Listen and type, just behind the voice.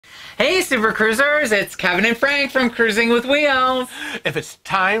Hey, Super Cruisers, it's Kevin and Frank from Cruising with Wheels. If it's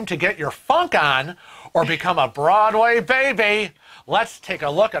time to get your funk on or become a Broadway baby, let's take a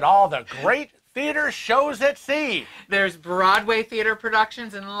look at all the great theater shows at sea. There's Broadway theater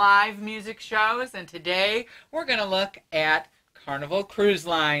productions and live music shows, and today we're going to look at Carnival Cruise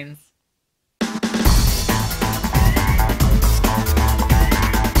Lines.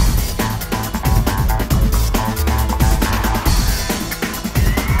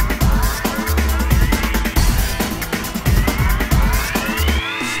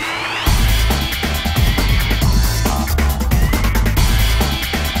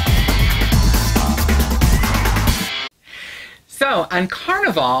 So on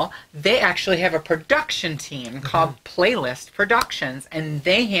Carnival, they actually have a production team called Playlist Productions, and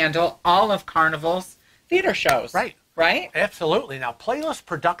they handle all of Carnival's theater shows. Right. Right? Absolutely. Now, Playlist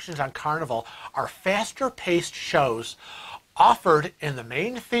Productions on Carnival are faster-paced shows offered in the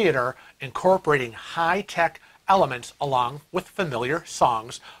main theater, incorporating high-tech elements along with familiar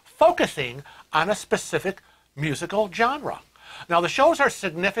songs, focusing on a specific musical genre. Now, the shows are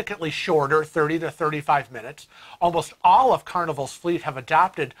significantly shorter, 30 to 35 minutes. Almost all of Carnival's fleet have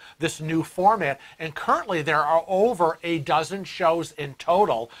adopted this new format, and currently there are over a dozen shows in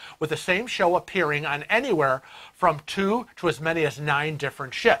total, with the same show appearing on anywhere from 2 to as many as 9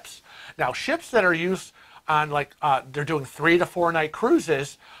 different ships. Now, ships that are used on, they're doing 3 to 4 night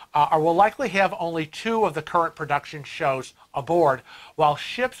cruises, will likely have only 2 of the current production shows aboard, while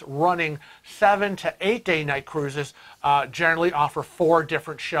ships running 7 to 8 day night cruises generally offer 4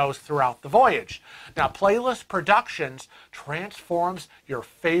 different shows throughout the voyage. Now, Playlist Productions transforms your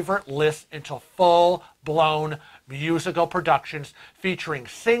favorite list into full-blown musical productions featuring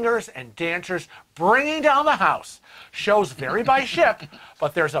singers and dancers bringing down the house. Shows vary by ship,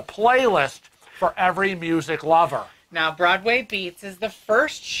 but there's a playlist for every music lover. Now, Broadway Beats is the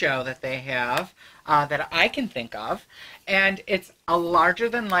first show that they have that I can think of, and it's a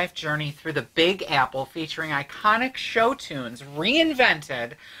larger-than-life journey through the Big Apple featuring iconic show tunes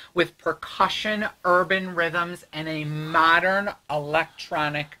reinvented with percussion, urban rhythms, and a modern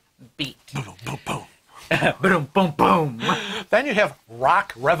electronic beat. Boom, boom, boom. Boom, boom, boom. Then you have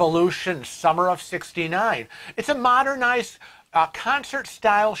Rock Revolution Summer of '69. It's a modernized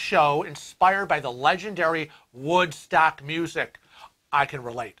concert-style show inspired by the legendary Woodstock music. I can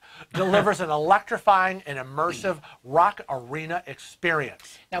relate. Delivers an electrifying and immersive rock arena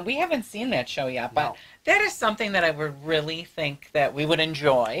experience. Now, we haven't seen that show yet, but No. that is something that I would really think that we would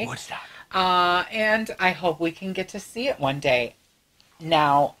enjoy. Woodstock. And I hope we can get to see it one day.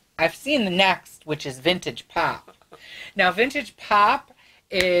 Now, I've seen the next, which is Vintage Pop. Now, Vintage Pop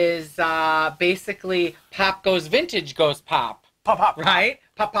is basically pop goes vintage goes pop. Pop, pop, pop. Right?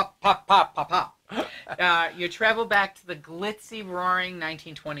 Pop, pop, pop, pop, pop, pop. You travel back to the glitzy, roaring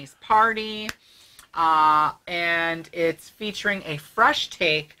 1920s party, and it's featuring a fresh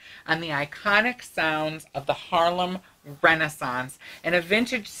take on the iconic sounds of the Harlem Renaissance and a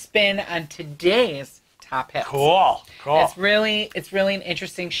vintage spin on today's top hits. Cool, cool. It's really an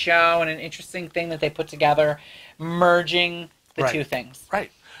interesting show and an interesting thing that they put together, merging the two things.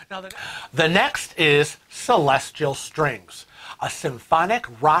 Right. Now, the next is Celestial Strings, a symphonic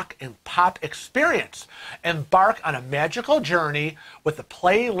rock and pop experience. Embark on a magical journey with the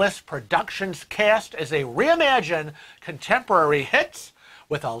Playlist Productions cast as they reimagine contemporary hits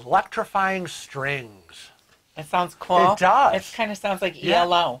with electrifying strings. It sounds cool. It does. It kind of sounds like Yeah.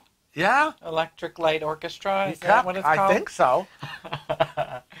 ELO. Yeah? Electric Light Orchestra. Is that what it's called? I think so.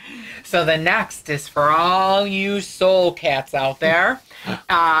 So the next is for all you soul cats out there.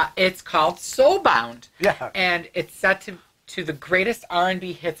 It's called Soulbound. Yeah. And it's set to the greatest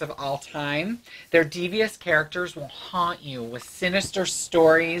R&B hits of all time. Their devious characters will haunt you with sinister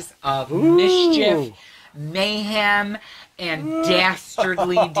stories of mischief, mayhem, and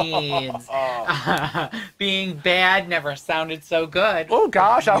dastardly deeds. Being bad never sounded so good. Oh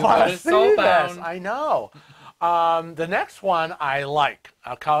gosh, I want to see Soulbound. this. I know. The next one I like.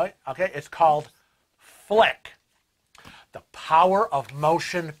 Okay, it's called Flick, the Power of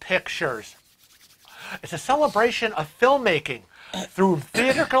Motion Pictures. It's a celebration of filmmaking through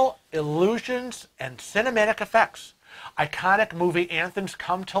theatrical illusions and cinematic effects. Iconic movie anthems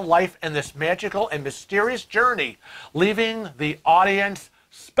come to life in this magical and mysterious journey, leaving the audience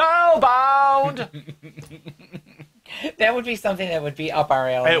spellbound. That would be something that would be up our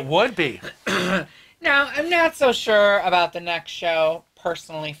alley. It would be. Now, I'm not so sure about the next show,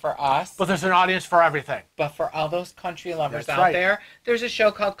 personally, for us. But there's an audience for everything. But for all those country lovers That's out right. there, there's a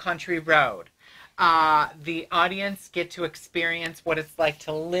show called Country Road. The audience get to experience what it's like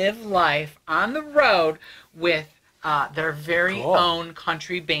to live life on the road with their very Cool. own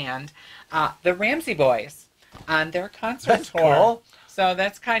country band, the Ramsey Boys, on their concert That's tour. cool. So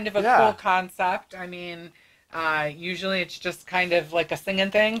that's kind of a Yeah. cool concept. I mean, usually it's just kind of like a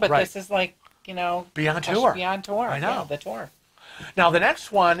singing thing, but Right. this is like, Be on tour. Be on tour. I know. Yeah, the tour. Now, the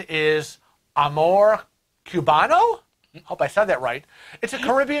next one is Amor Cubano. Hope I said that right. It's a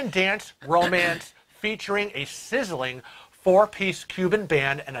Caribbean dance romance featuring a sizzling 4-piece Cuban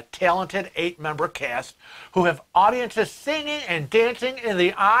band and a talented 8-member cast who have audiences singing and dancing in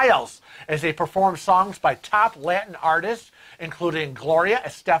the aisles as they perform songs by top Latin artists, including Gloria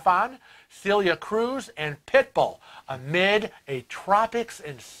Estefan, Celia Cruz, and Pitbull, amid a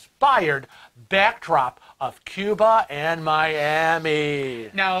tropics-inspired backdrop of Cuba and Miami.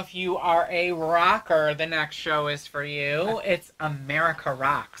 Now, if you are a rocker, the next show is for you. It's America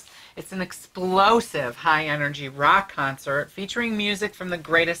Rocks. It's an explosive, high-energy rock concert featuring music from the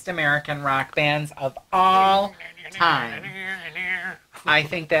greatest American rock bands of all time. I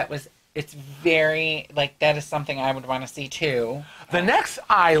think it's very, that is something I would want to see, too. The next,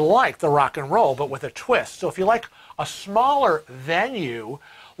 I like the rock and roll, but with a twist. So if you like a smaller venue,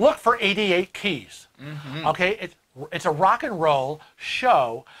 look for 88 Keys. Mm-hmm. Okay, it's a rock and roll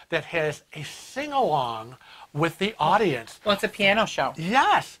show that has a sing-along with the audience. Well, it's a piano show.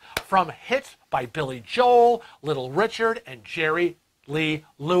 Yes, from hits by Billy Joel, Little Richard, and Jerry Lee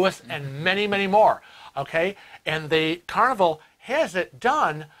Lewis, and many, many more. Okay, and the Carnival has it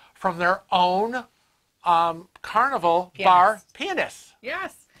done from their own Carnival bar pianists.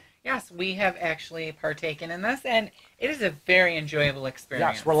 Yes, we have actually partaken in this, and it is a very enjoyable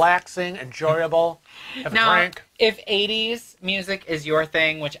experience. Yes, relaxing, enjoyable. Have Now, a drink. if 80s music is your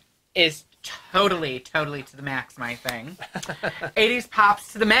thing, which is totally to the max my thing, 80s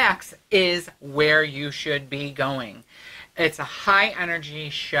pops to the max is where you should be going. It's a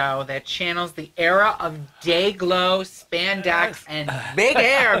high-energy show that channels the era of day-glow, spandex, and big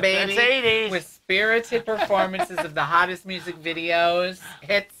hair, baby. It's 80s. With spirited performances of the hottest music videos,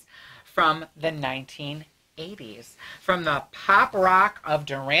 hits from the 1980s. From the pop rock of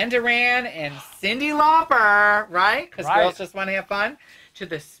Duran Duran and Cyndi Lauper, right? Because girls just want to have fun, to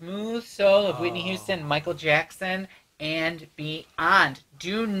the smooth soul of Whitney Houston, Michael Jackson, and beyond.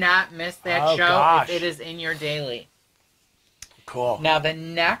 Do not miss that show if it is in your daily. Cool. Now, the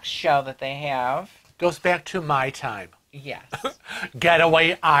next show that they have... Goes back to my time. Yes.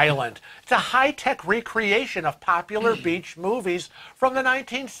 Getaway Island. It's a high-tech recreation of popular beach movies from the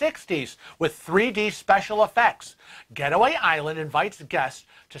 1960s with 3D special effects. Getaway Island invites guests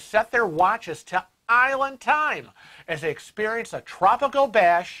to set their watches to island time as they experience a tropical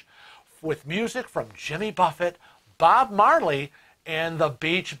bash with music from Jimmy Buffett, Bob Marley, and the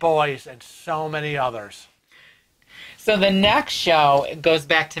Beach Boys, and so many others. So the next show goes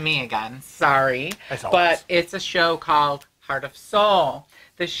back to me again. Sorry. But it's a show called Heart of Soul.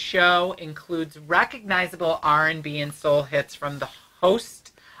 The show includes recognizable R&B and soul hits from the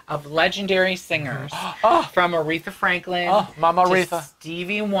host of legendary singers. From Aretha Franklin Mama to Aretha.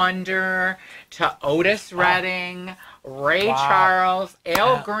 Stevie Wonder to Otis Redding, Ray Charles,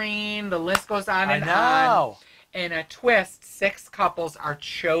 Al Green. The list goes on and on. In a twist, 6 couples are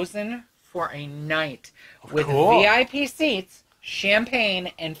chosen for a night with VIP seats,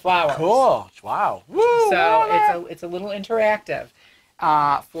 champagne, and flowers. Cool. Wow. Woo, so it's a little interactive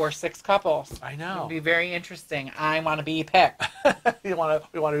for 6 couples. I know. It'll be very interesting. I want to be picked. You want to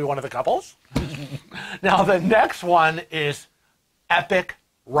be one of the couples? Now, the next one is Epic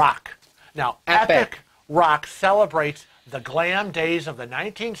Rock. Now, Epic Rock celebrates the glam days of the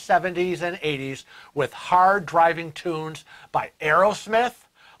 1970s and 80s with hard-driving tunes by Aerosmith,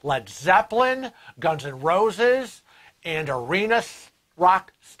 Led Zeppelin, Guns N' Roses, and arena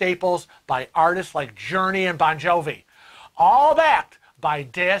rock staples by artists like Journey and Bon Jovi. All backed by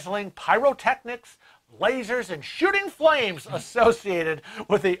dazzling pyrotechnics, lasers, and shooting flames associated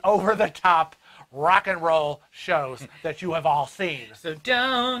with the over-the-top rock and roll shows that you have all seen. So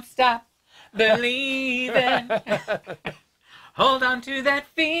don't stop believing. Hold on to that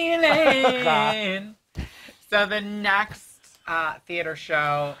feeling. So the next theater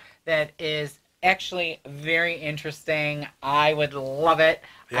show that is actually very interesting. I would love it.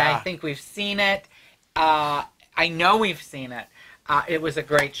 Yeah. I think we've seen it. I know we've seen it. It was a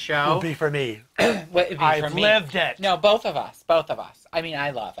great show. It would be for me. I've lived it. No, both of us. I mean, I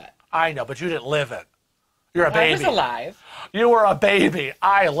love it. I know, but you didn't live it. You're a baby. I was alive. You were a baby.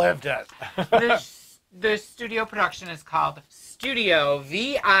 I lived it. The studio production is called Studio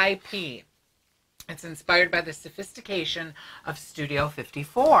VIP. It's inspired by the sophistication of Studio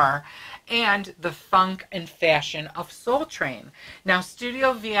 54 and the funk and fashion of Soul Train. Now,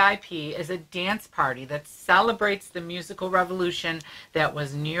 Studio VIP is a dance party that celebrates the musical revolution that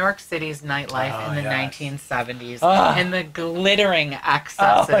was New York City's nightlife in the 1970s and the glittering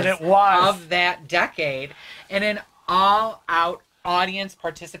excesses of that decade in an all-out audience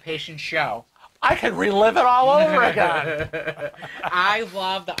participation show. I could relive it all over again. I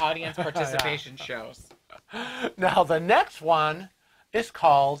love the audience participation shows. Now, the next one is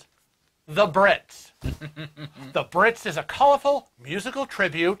called The Brits. The Brits is a colorful musical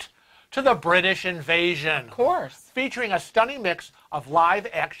tribute to the British invasion. Of course. Featuring a stunning mix of live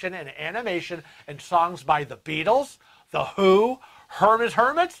action and animation and songs by The Beatles, The Who, Herman's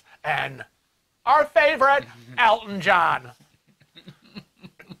Hermits, and our favorite, Elton John.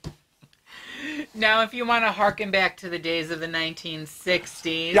 Now, if you want to harken back to the days of the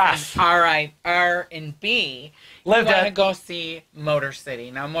 1960s yes. and R&B, you want to go see Motor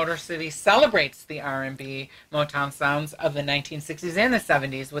City. Now, Motor City celebrates the R&B Motown sounds of the 1960s and the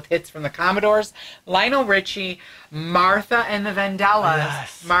 70s with hits from the Commodores, Lionel Richie, Martha and the Vandellas,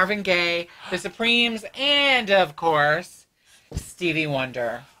 yes. Marvin Gaye, the Supremes, and, of course, Stevie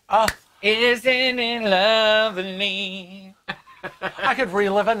Wonder. Isn't it lovely? I could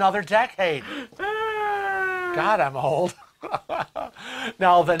relive another decade. God, I'm old.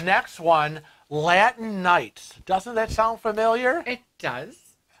 Now, the next one, Latin Nights. Doesn't that sound familiar? It does.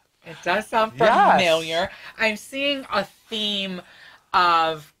 It does sound familiar. Yes. I'm seeing a theme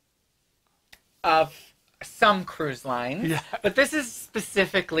of some cruise lines, but this is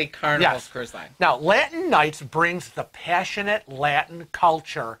specifically Carnival's cruise line. Now, Latin Nights brings the passionate Latin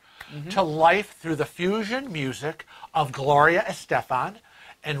culture to life through the fusion music of Gloria Estefan,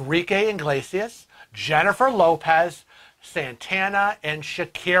 Enrique Iglesias, Jennifer Lopez, Santana, and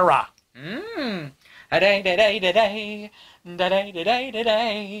Shakira. That's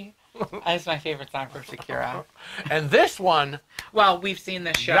my favorite song from Shakira. And this one... Well, we've seen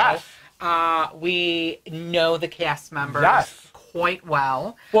this show. Yes. We know the cast members quite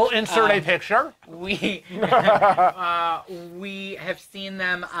well. We'll insert a picture. We have seen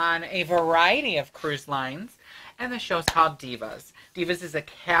them on a variety of cruise lines, and the show's called Divas. Divas is a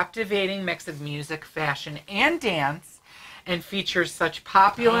captivating mix of music, fashion, and dance, and features such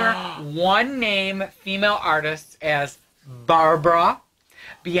popular one-name female artists as Barbara,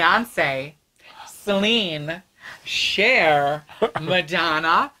 Beyonce, Celine, Cher,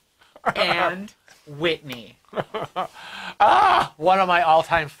 Madonna, and Whitney. One of my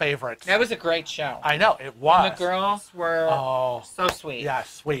all-time favorites. That was a great show. I know, it was. And the girls were so sweet. Yeah,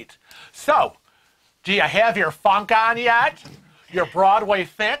 sweet. So, do you have your funk on yet? Your Broadway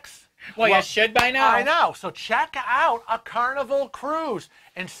fix? Well, you should by now. I know. So check out a Carnival cruise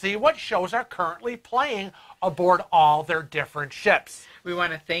and see what shows are currently playing aboard all their different ships. We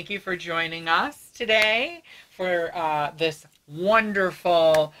want to thank you for joining us today for this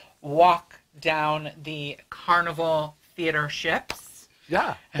wonderful walk down the Carnival theater ships.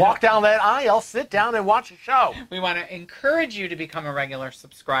 Yeah. Walk down that aisle, sit down, and watch a show. We want to encourage you to become a regular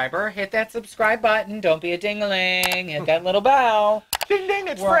subscriber. Hit that subscribe button. Don't be a ding-a-ling. Hit that little bell. Ding, ding,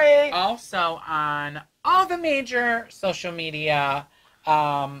 it's We're free. Also on all the major social media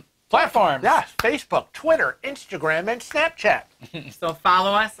platforms. Yeah, Facebook, Twitter, Instagram, and Snapchat. So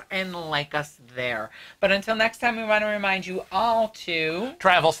follow us and like us there. But until next time, we want to remind you all to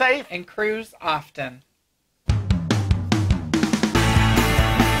travel safe and cruise often.